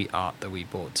good street art that we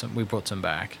bought. We brought some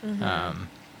back. Mm-hmm.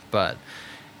 But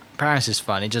Paris is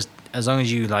fun. It just as long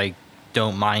as you like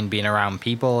don't mind being around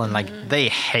people and like Mm-hmm. they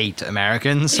hate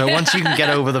Americans. So once you can get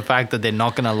over the fact that they're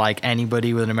not gonna like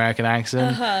anybody with an American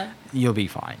accent, you'll be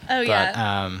fine. Oh, but,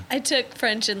 yeah. I took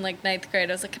French in like 9th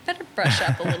grade. I was like, I better brush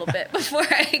up a little bit before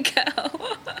I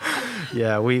go.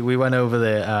 Yeah, we went over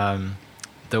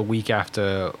the week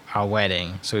after our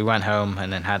wedding. So we went home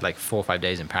and then had like 4 or 5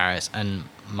 days in Paris. And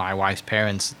my wife's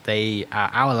parents,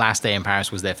 our last day in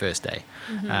Paris was their first day.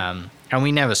 And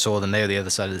we never saw them. They were the other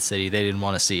side of the city. They didn't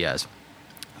want to see us.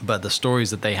 But the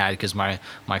stories that they had, because my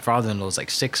father-in-law is like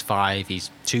 6'5", he's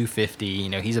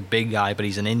 250, he's a big guy, but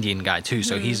he's an Indian guy too,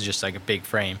 so he's just like a big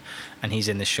frame, and he's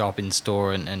in the shopping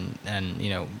store and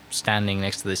standing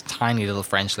next to this tiny little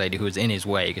French lady who was in his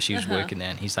way because she was working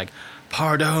there, and he's like,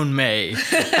 "Pardon me,"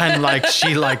 and like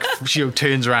she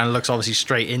turns around and looks obviously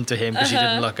straight into him because she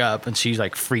didn't look up, and she's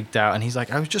like freaked out, and he's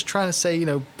like, "I was just trying to say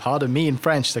pardon me in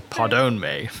French." She's like, "Pardon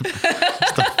me."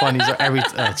 It's the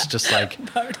funniest. It's just like,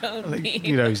 Pardon me.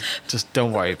 just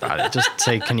don't worry about it. Just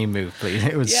say, "Can you move, please?"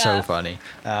 It was so Yeah. funny.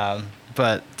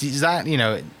 But is that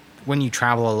when you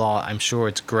travel a lot, I'm sure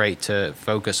it's great to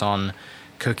focus on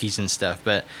cookies and stuff.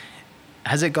 But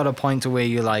has it got a point to where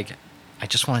you're like, I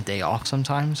just want a day off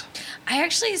sometimes?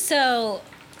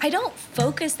 I don't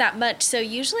focus that much. So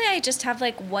usually I just have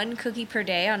like 1 cookie per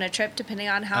day on a trip, depending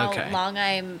on how Okay. long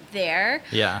I'm there.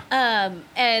 Yeah.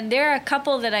 And there are a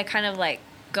couple that I kind of like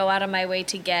go out of my way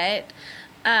to get.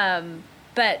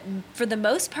 But for the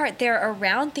most part, they're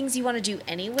around things you want to do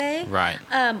anyway. Right.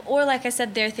 Or like I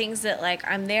said, they're things that like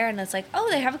I'm there and it's like, oh,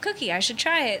 they have a cookie, I should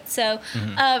try it. So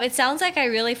it sounds like I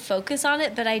really focus on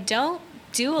it, but I don't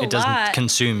do a lot. It doesn't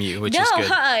consume you, which no, is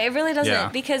good. it really doesn't. Yeah.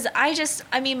 Because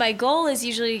my goal is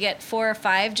usually to get 4 or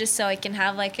 5 just so I can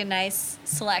have like a nice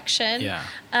selection. Yeah.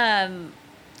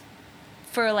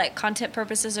 For like content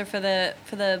purposes or for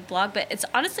the blog, but it's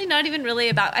honestly not even really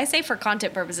about, I say for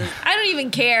content purposes. I don't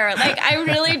even care. Like I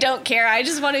really don't care. I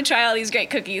just want to try all these great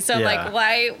cookies. So I'm Yeah.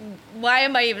 like, why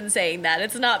am I even saying that?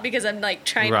 It's not because I'm like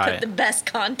trying to Right. put the best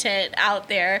content out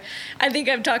there. I think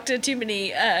I've talked to too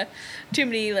many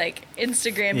like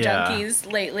Instagram Yeah.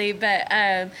 junkies lately, but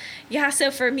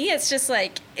so for me it's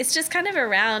just kind of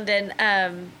around.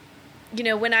 And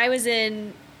when I was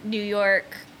in New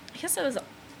York, I guess it was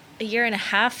a year and a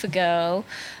half ago,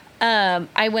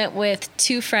 I went with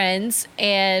 2 friends,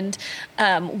 and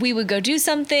we would go do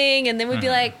something, and then we'd be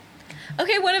like,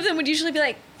 okay, one of them would usually be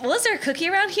like, well, is there a cookie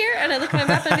around here? And I look at my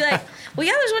map and I'd be like, well,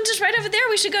 yeah, there's one just right over there.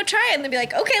 We should go try it. And they'd be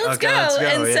like, okay, let's go.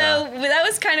 And yeah. so that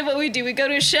was kind of what we do. We go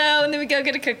to a show, and then we go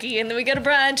get a cookie, and then we go to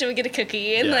brunch and we get a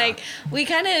cookie. And Yeah. we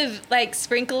kind of like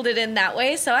sprinkled it in that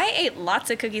way. So I ate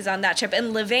lots of cookies on that trip.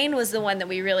 And Louvain was the one that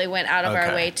we really went out of our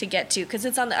Okay. way to get to, because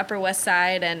it's on the Upper West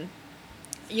Side, and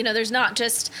there's not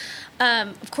just,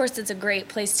 of course, it's a great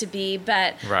place to be,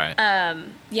 but Right.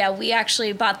 we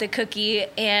actually bought the cookie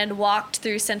and walked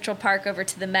through Central Park over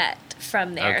to the Met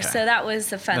from there. Okay. So that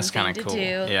was a fun That's thing kinda to cool.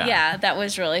 do. Yeah. That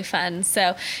was really fun.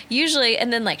 So usually,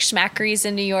 and then like Schmackery's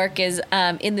in New York is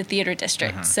in the theater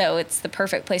district. So it's the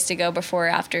perfect place to go before or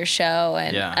after a show.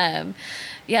 And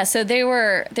so there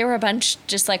were a bunch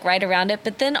just like right around it.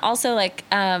 But then also like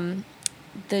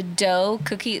the dough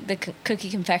cookie, the cookie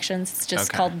confections, it's just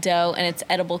Okay. called dough, and it's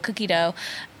edible cookie dough.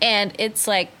 And it's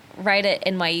like right at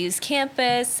NYU's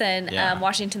campus and Yeah.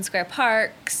 Washington Square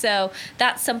Park. So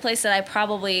that's someplace that I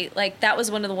probably, like, that was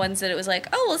one of the ones that it was like,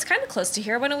 oh, well, it's kind of close to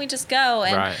here. Why don't we just go?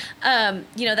 And, Right.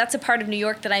 that's a part of New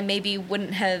York that I maybe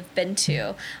wouldn't have been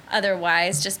to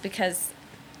otherwise, just because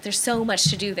there's so much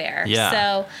to do there.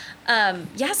 Yeah.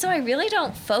 So I really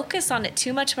don't focus on it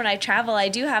too much when I travel. I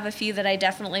do have a few that I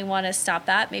definitely want to stop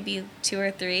at, maybe 2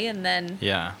 or 3, and then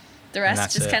the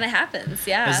rest just kind of happens.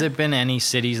 Yeah. Has there been any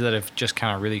cities that have just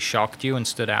kind of really shocked you and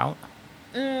stood out?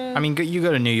 I mean, you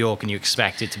go to New York and you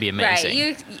expect it to be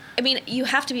amazing. Right. You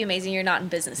have to be amazing. You're not in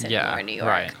business anymore in New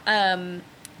York. Right.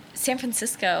 San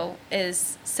Francisco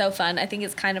is so fun. I think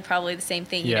it's kind of probably the same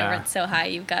thing. Rent's so high,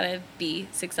 you've got to be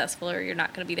successful or you're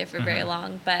not going to be there for very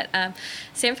long. But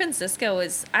San Francisco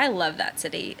I love that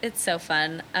city. It's so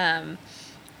fun.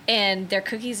 And their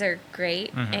cookies are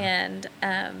great. And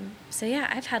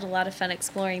I've had a lot of fun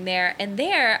exploring there. And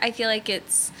there, I feel like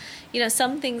it's,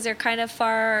 some things are kind of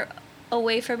far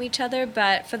away from each other,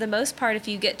 but for the most part, if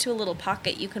you get to a little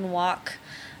pocket, you can walk.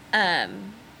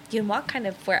 You can walk kind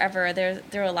of wherever. There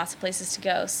are lots of places to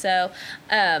go. So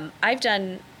I've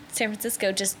done San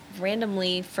Francisco just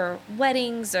randomly for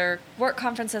weddings or work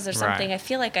conferences or something. Right. I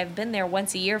feel like I've been there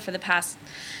once a year for the past,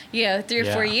 3 or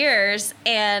 4 years.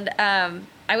 And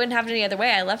I wouldn't have it any other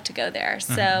way. I love to go there.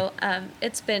 So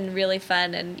it's been really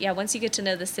fun. And once you get to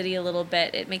know the city a little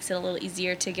bit, it makes it a little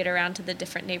easier to get around to the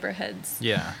different neighborhoods.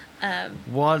 Yeah.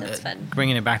 That's fun.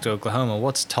 Bringing it back to Oklahoma,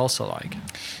 what's Tulsa like?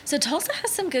 So Tulsa has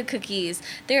some good cookies.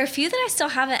 There are a few that I still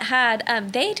haven't had.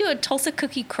 They do a Tulsa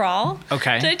cookie crawl.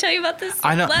 Okay. Did I tell you about this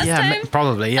I know. last time?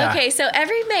 Probably, yeah. Okay, so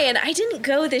every May, and I didn't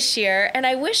go this year, and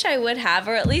I wish I would have,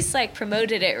 or at least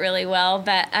promoted it really well,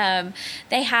 but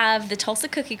they have the Tulsa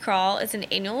Cookie Crawl. It's an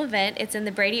annual event. It's in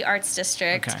the Brady Arts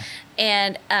District. Okay.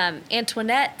 And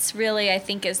Antoinette's really, I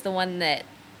think, is the one that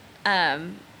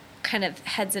kind of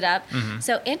heads it up.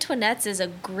 So Antoinette's is a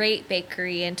great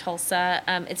bakery in Tulsa.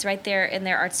 It's right there in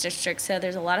their arts district, so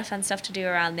there's a lot of fun stuff to do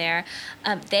around there.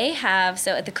 They have,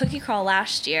 so at the Cookie Crawl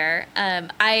last year,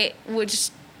 I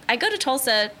go to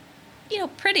Tulsa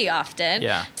pretty often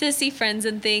to see friends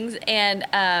and things, and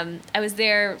I was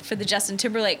there for the Justin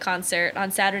Timberlake concert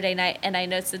on Saturday night, and I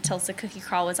noticed the Tulsa Cookie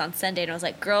Crawl was on Sunday, and I was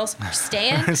like, girls, we're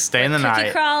staying. Stay in the night.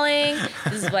 Cookie crawling.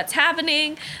 This is what's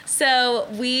happening. So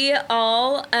we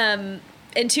all,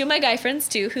 and 2 of my guy friends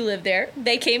too, who live there,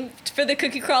 they came for the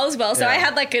cookie crawl as well. So I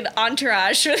had an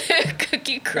entourage for the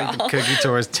cookie crawl. The cookie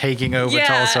tour is taking over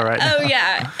Tulsa right now. Oh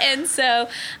yeah. And so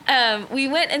we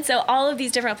went, and so all of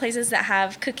these different places that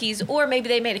have cookies, or maybe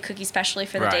they made a cookie specially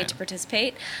for the day to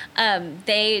participate,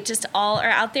 they just all are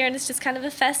out there, and it's just kind of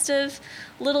a festive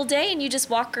little day, and you just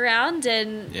walk around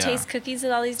and taste cookies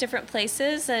at all these different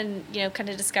places, and kind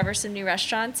of discover some new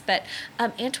restaurants. But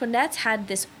Antoinette's had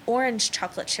this orange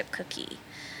chocolate chip cookie.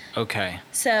 Okay.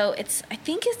 So I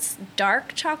think it's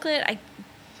dark chocolate.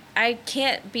 I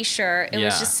can't be sure. It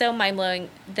was just so mind-blowing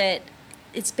that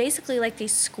it's basically like they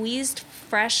squeezed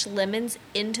fresh lemons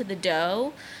into the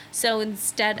dough. So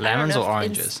instead, lemons or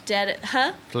oranges?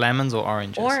 Lemons or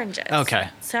oranges? Oranges. Okay.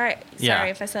 Sorry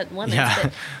if I said lemons,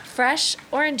 but fresh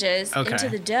oranges into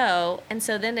the dough, and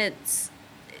so then it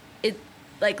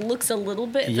looks a little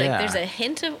bit like there's a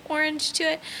hint of orange to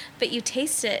it, but you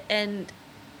taste it and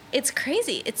it's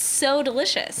crazy. It's so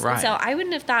delicious. Right. And so I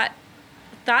wouldn't have thought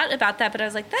about that, but I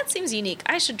was like, that seems unique.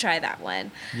 I should try that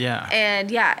one. Yeah.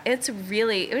 And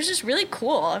it was just really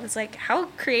cool. I was like, how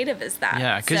creative is that?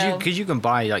 Yeah, because you can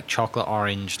buy chocolate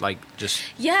orange, just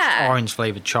orange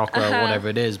flavored chocolate or whatever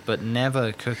it is, but never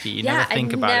a cookie. You never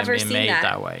think about it being made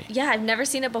that way. Yeah, I've never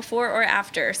seen it before or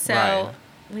after. So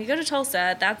when you go to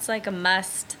Tulsa, that's a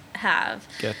must have.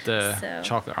 Get the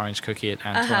chocolate orange cookie at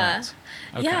Antoinette's.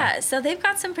 Okay. Yeah, so they've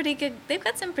got some pretty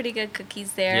good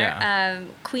cookies there. Yeah.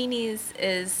 Queenie's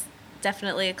is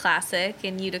definitely a classic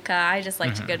in Utica. I just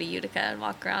like to go to Utica and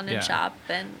walk around and shop.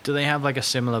 And do they have a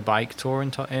similar bike tour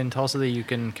in Tulsa that you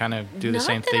can kind of do the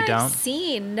same thing? They don't? I've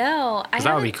seen, no. Because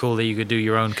that would be cool that you could do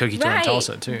your own cookie tour in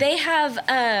Tulsa too. They have,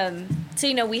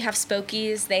 we have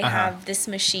Spokies. They have this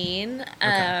machine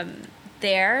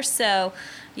there. So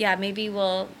yeah, maybe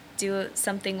we'll do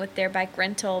something with their bike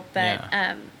rental. But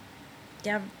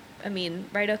Ride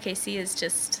OKC is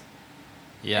just...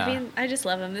 Yeah. I just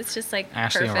love them. It's just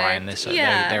Ashley perfect. and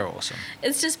Ryan, they're awesome.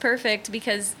 It's just perfect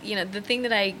because, the thing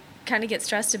that I kind of get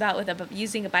stressed about with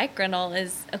using a bike rental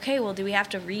is, okay, well, do we have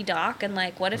to redock? And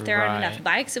what if there aren't enough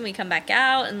bikes and we come back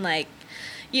out? And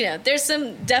there's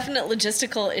some definite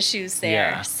logistical issues there.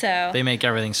 Yeah. So they make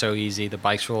everything so easy. The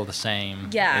bikes are all the same.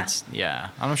 Yeah.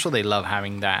 I'm sure they love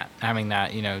having that,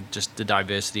 just the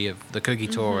diversity of the cookie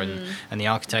tour and the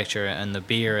architecture and the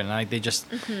beer, and it just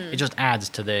adds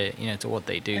to the, to what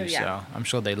they do. So I'm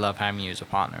sure they love having you as a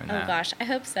partner in that. Oh gosh, I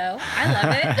hope so. I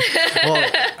love it.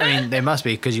 Well, they must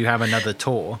be, because you have another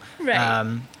tour.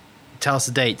 Right. tell us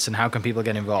the dates and how can people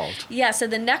get involved? Yeah, so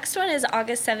the next one is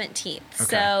August 17th. Okay.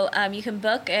 So you can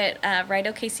book at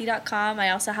rideokc.com. I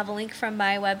also have a link from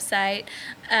my website,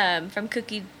 from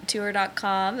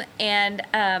cookietour.com. And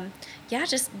yeah,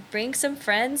 just bring some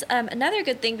friends. Another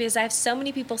good thing, because I have so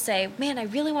many people say, man, I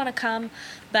really want to come,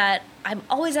 but I'm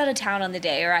always out of town on the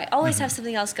day, or I always have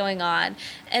something else going on.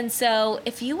 And so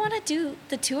if you want to do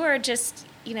the tour, just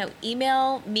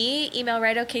email me, email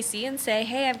RideOKC and say,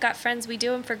 hey, I've got friends. We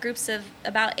do them for groups of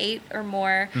about 8 or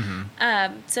more.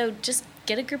 So just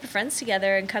get a group of friends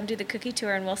together and come do the cookie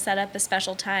tour, and we'll set up a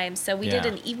special time. So we did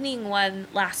an evening one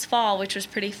last fall, which was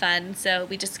pretty fun. So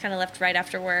we just kind of left right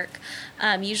after work.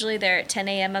 Usually they're at 10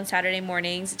 a.m. on Saturday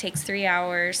mornings. It takes 3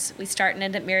 hours. We start and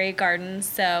end at Marriott Gardens.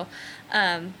 So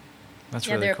that's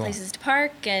really there are cool. places to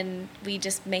park, and we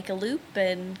just make a loop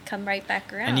and come right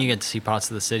back around. And you get to see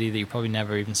parts of the city that you've probably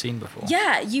never even seen before.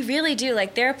 Yeah, you really do.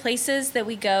 Like, there are places that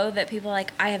we go that people are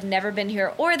like, I have never been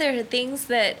here. Or there are things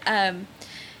that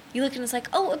you look and it's like,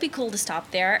 oh, it would be cool to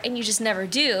stop there. And you just never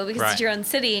do because it's your own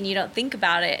city and you don't think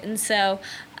about it. And so,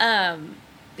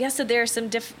 so there are some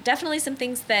definitely some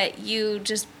things that you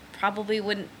just probably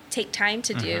wouldn't take time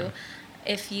to do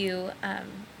if you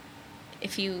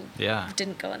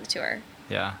didn't go on the tour.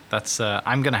 Yeah, that's.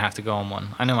 I'm gonna have to go on one.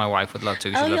 I know my wife would love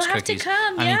to. She Oh, loves you'll have cookies. to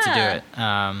come. I need to do it.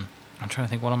 I'm trying to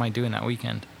think. What am I doing that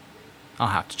weekend? I'll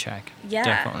have to check. Yeah,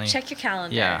 Definitely. check your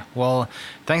calendar. Yeah. Well,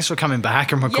 thanks for coming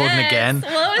back and recording again.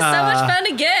 Well, it was so much fun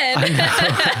again.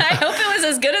 I hope it was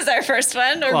as good as our first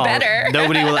one, or better.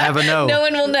 Nobody will ever know. No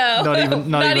one will know.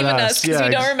 Not even us, because we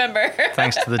don't remember.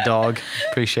 Thanks to the dog.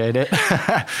 Appreciate it.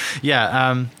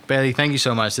 Bailey, thank you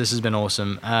so much. This has been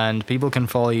awesome. And people can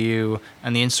follow you,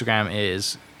 and the Instagram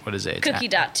is, what is it?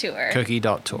 Cookie.tour.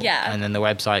 Cookie.tour. Yeah. And then the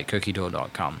website,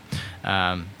 cookietour.com.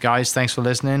 Guys, thanks for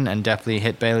listening, and definitely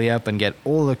hit Bailey up and get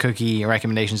all the cookie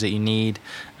recommendations that you need.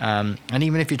 And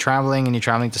even if you're traveling and you're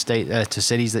traveling to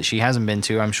cities that she hasn't been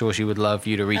to, I'm sure she would love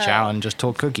you to reach out and just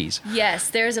talk cookies.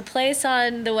 Yes, there's a place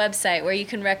on the website where you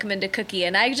can recommend a cookie,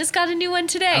 and I just got a new one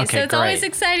today, so it's always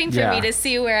exciting for me to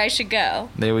see where I should go.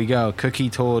 There we go,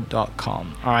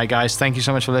 cookietour.com. All right, guys, thank you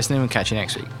so much for listening. We'll catch you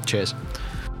next week. Cheers.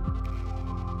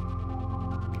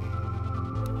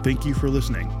 Thank you for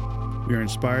listening. We are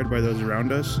inspired by those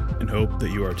around us and hope that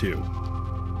you are too.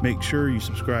 Make sure you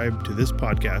subscribe to this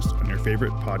podcast on your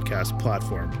favorite podcast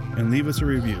platform and leave us a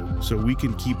review so we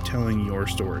can keep telling your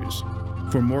stories.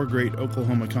 For more great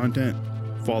Oklahoma content,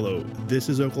 follow This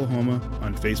is Oklahoma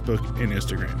on Facebook and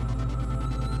Instagram.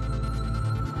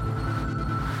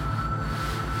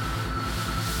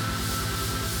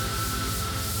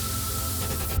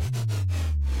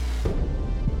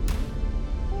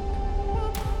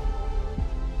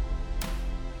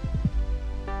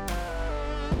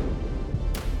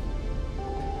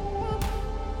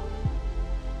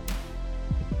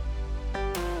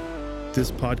 This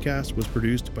podcast was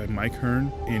produced by Mike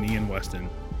Hearn and Ian Weston.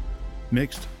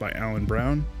 Mixed by Alan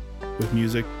Brown, with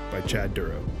music by Chad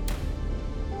Duro.